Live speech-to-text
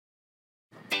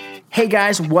Hey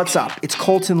guys, what's up? It's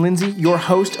Colton Lindsay, your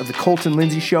host of the Colton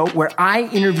Lindsay Show, where I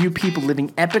interview people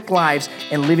living epic lives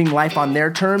and living life on their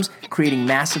terms, creating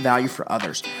massive value for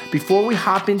others. Before we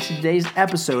hop into today's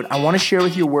episode, I want to share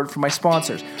with you a word from my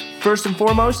sponsors. First and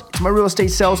foremost, it's my real estate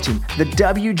sales team, the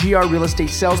WGR Real Estate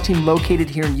Sales Team located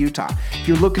here in Utah. If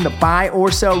you're looking to buy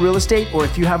or sell real estate, or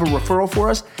if you have a referral for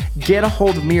us, get a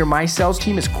hold of me or my sales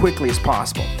team as quickly as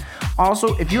possible.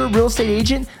 Also, if you're a real estate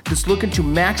agent that's looking to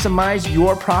maximize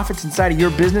your profits inside of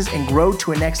your business and grow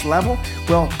to a next level,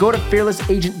 well, go to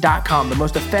fearlessagent.com, the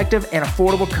most effective and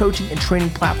affordable coaching and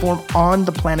training platform on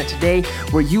the planet today,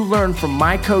 where you learn from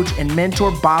my coach and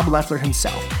mentor, Bob Leffler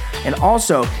himself. And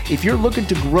also, if you're looking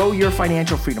to grow your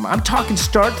financial freedom, I'm talking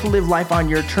start to live life on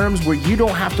your terms where you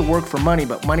don't have to work for money,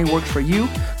 but money works for you,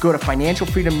 go to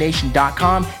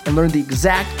financialfreedomnation.com and learn the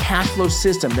exact cash flow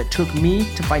system that took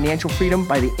me to financial freedom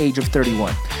by the age of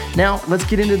 31. Now, let's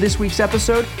get into this week's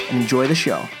episode and enjoy the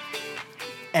show.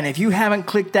 And if you haven't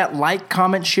clicked that like,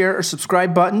 comment, share, or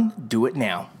subscribe button, do it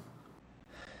now.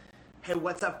 Hey,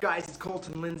 what's up, guys? It's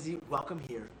Colton Lindsay. Welcome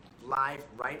here, live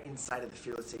right inside of the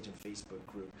Fearless Agent Facebook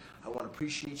group. I want to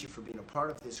appreciate you for being a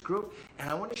part of this group, and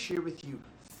I want to share with you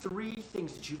 3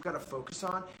 things that you've got to focus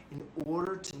on in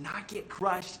order to not get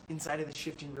crushed inside of the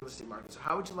shifting real estate market. So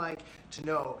how would you like to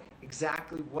know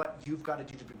exactly what you've got to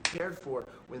do to be prepared for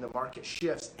when the market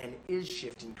shifts and is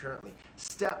shifting currently?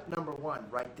 Step number 1,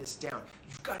 write this down.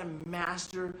 You've got to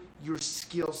master your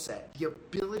skill set, the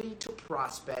ability to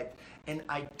prospect and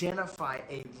identify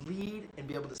a lead and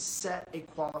be able to set a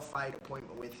qualified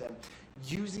appointment with them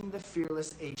using the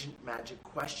Fearless Agent Magic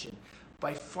Question.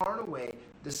 By far and away,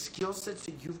 the skill sets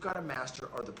that you've got to master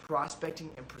are the prospecting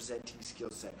and presenting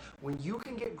skill set. When you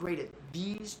can get great at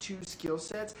these 2 skill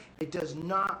sets, it does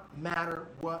not matter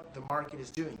what the market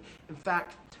is doing. In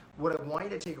fact, what I want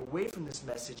you to take away from this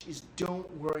message is don't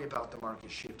worry about the market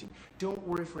shifting. Don't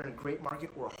worry if we're in a great market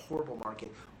or a horrible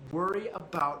market. Worry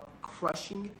about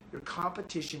crushing your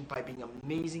competition by being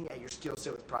amazing at your skill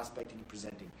set with prospecting and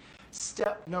presenting.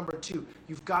 Step number 2,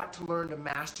 you've got to learn to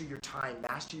master your time,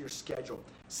 master your schedule.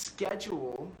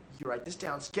 Schedule, you write this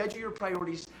down, schedule your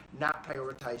priorities, not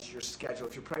prioritize your schedule.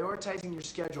 If you're prioritizing your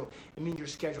schedule, it means your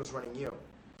schedule is running you.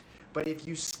 But if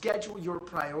you schedule your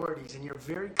priorities and you're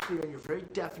very clear and you're very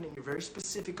definite and you're very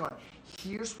specific on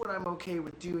here's what I'm okay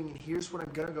with doing and here's what I'm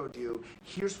going to go do,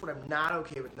 here's what I'm not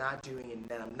okay with not doing and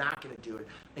then I'm not going to do it,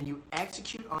 and you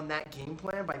execute on that game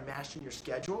plan by mastering your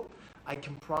schedule, I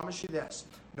can promise you this,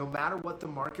 no matter what the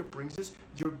market brings us,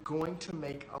 you're going to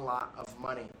make a lot of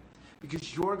money.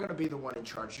 Because you're going to be the one in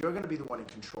charge. You're going to be the one in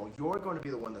control. You're going to be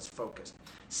the one that's focused.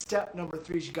 Step number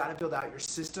 3 is you got to build out your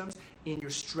systems and your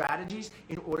strategies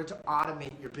in order to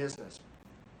automate your business.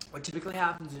 What typically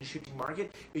happens in a shifting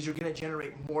market is you're going to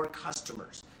generate more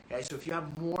customers. Okay, so if you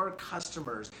have more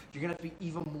customers, you're going to have to be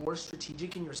even more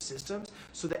strategic in your systems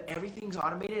so that everything's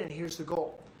automated. And here's the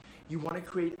goal. You want to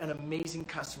create an amazing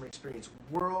customer experience,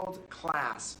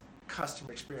 world-class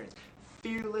customer experience,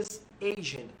 fearless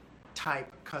agent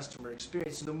type customer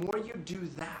experience. And the more you do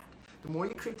that, the more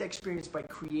you create that experience by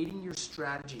creating your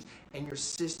strategies and your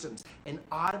systems and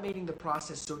automating the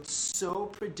process so it's so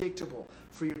predictable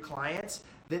for your clients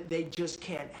that they just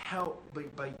can't help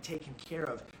but be taken care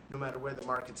of no matter where the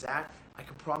market's at. I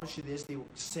can promise you this, they will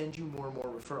send you more and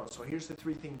more referrals. So here's the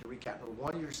 3 things to recap. Number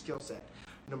 1 is your skill set.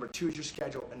 Number 2 is your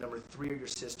schedule. And number 3 are your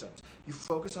systems. You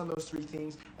focus on those 3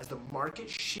 things. As the market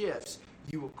shifts,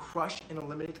 you will crush and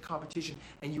eliminate the competition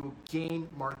and you will gain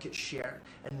market share.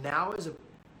 And now is a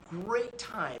great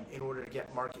time in order to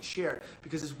get market share,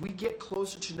 because as we get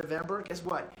closer to November, guess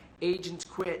what? Agents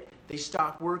quit, they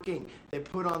stop working, they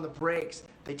put on the brakes,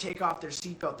 they take off their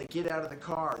seatbelt, they get out of the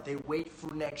car, they wait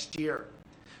for next year.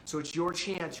 So it's your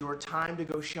chance, your time to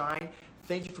go shine.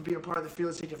 Thank you for being a part of the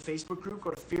Fearless Agent Facebook group. Go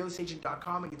to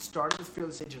fearlessagent.com and get started with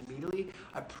Fearless Agent immediately.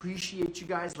 I appreciate you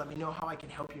guys. Let me know how I can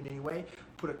help you in any way.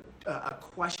 Put a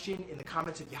question in the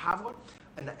comments if you have one,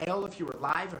 an L if you were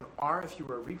live, an R if you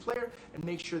were a replayer, and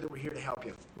make sure that we're here to help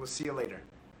you. We'll see you later.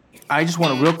 I just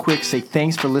want to real quick say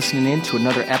thanks for listening in to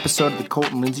another episode of the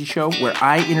Colton Lindsay Show, where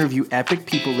I interview epic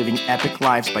people living epic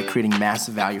lives by creating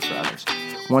massive value for others.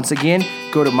 Once again,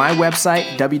 go to my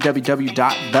website,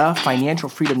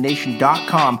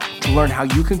 www.thefinancialfreedomnation.com, to learn how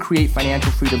you can create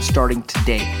financial freedom starting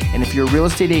today. And if you're a real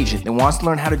estate agent that wants to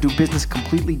learn how to do business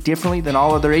completely differently than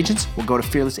all other agents, we'll go to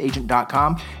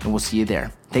fearlessagent.com and we'll see you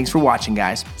there. Thanks for watching,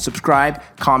 guys. Subscribe,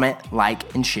 comment,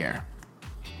 like, and share.